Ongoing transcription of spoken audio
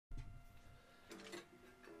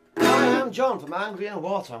I'm John from Anglian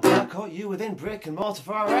Water. I'm gonna cut you within brick and mortar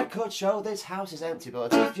for a record show. This house is empty,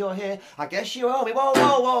 but if you're here, I guess you owe me. Whoa,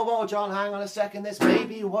 whoa, whoa, whoa, John, hang on a second. This may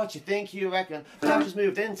be what you think you reckon, but I've just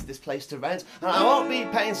moved into this place to rent, and I won't be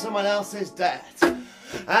paying someone else's debt.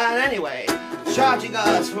 And anyway, charging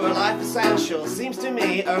us for a life essential seems to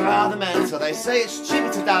me a rather mental. They say it's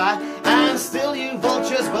cheaper to die, and still you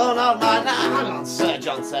vultures will not mind. Now, hang on, sir,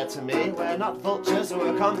 John said to me, we're not vultures,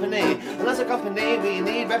 we're a company. And as a company, we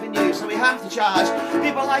need revenue, so we have to charge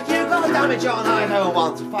people like you. God damn it, John, I don't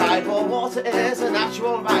want to fight, but water is a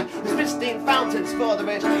natural right. There's pristine fountains for the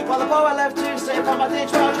rich, while the poor are left to save on my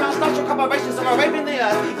ditch. While transnational corporations are raping the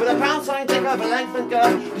earth with a pound sign dick over length and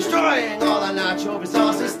girth, destroying all our natural resources,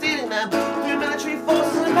 stealing them through military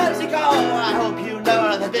forces and Mexico. I hope you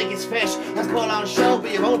know the biggest fish has put on show,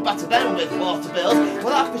 but you won't batter them with water bills. Well,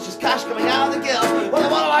 that fish is cash coming out of the gills. Well,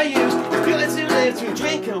 what do I use? Purely to live, to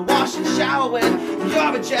drink and wash and shower with.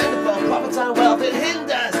 Your agenda for profit and wealth, it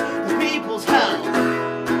hinders the people's health.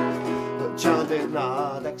 But John did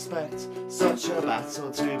not expect such a battle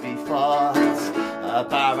to be fought, a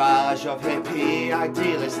barrage of hippie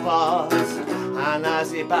idealist thoughts. And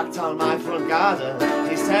as he backed on my front garden,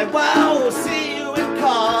 he said, well, we'll see you in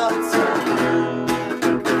court.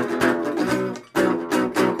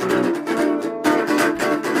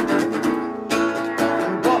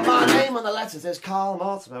 The letters is Carl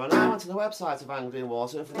Mortimer, and I went to the website of Anglian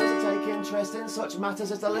Water for them to take interest in such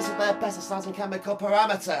matters as to list their pesticides and chemical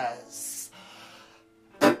parameters.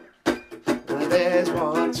 There's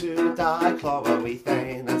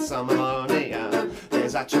 1,2-dichloroethane and some ammonia.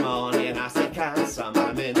 There's acrimony and acetic and some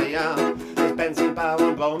aluminium. There's benzene,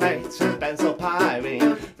 and bromate and benzyl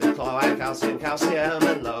pyrene. There's chloride, calcium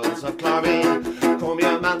and loads of chlorine.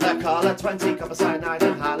 Chromium and the colour 20, copper cyanide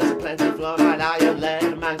and hallows, plenty fluoride, iron,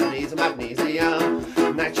 lead, manganese and magnesium.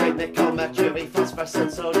 Nitrate, nickel, mercury, phosphorus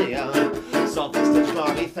and sodium. Sulfur,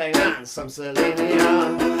 chlorethane and some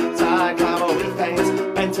selenium. Dichloroethanes,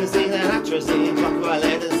 bentazine and atrazine,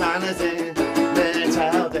 chloride and cyanazine.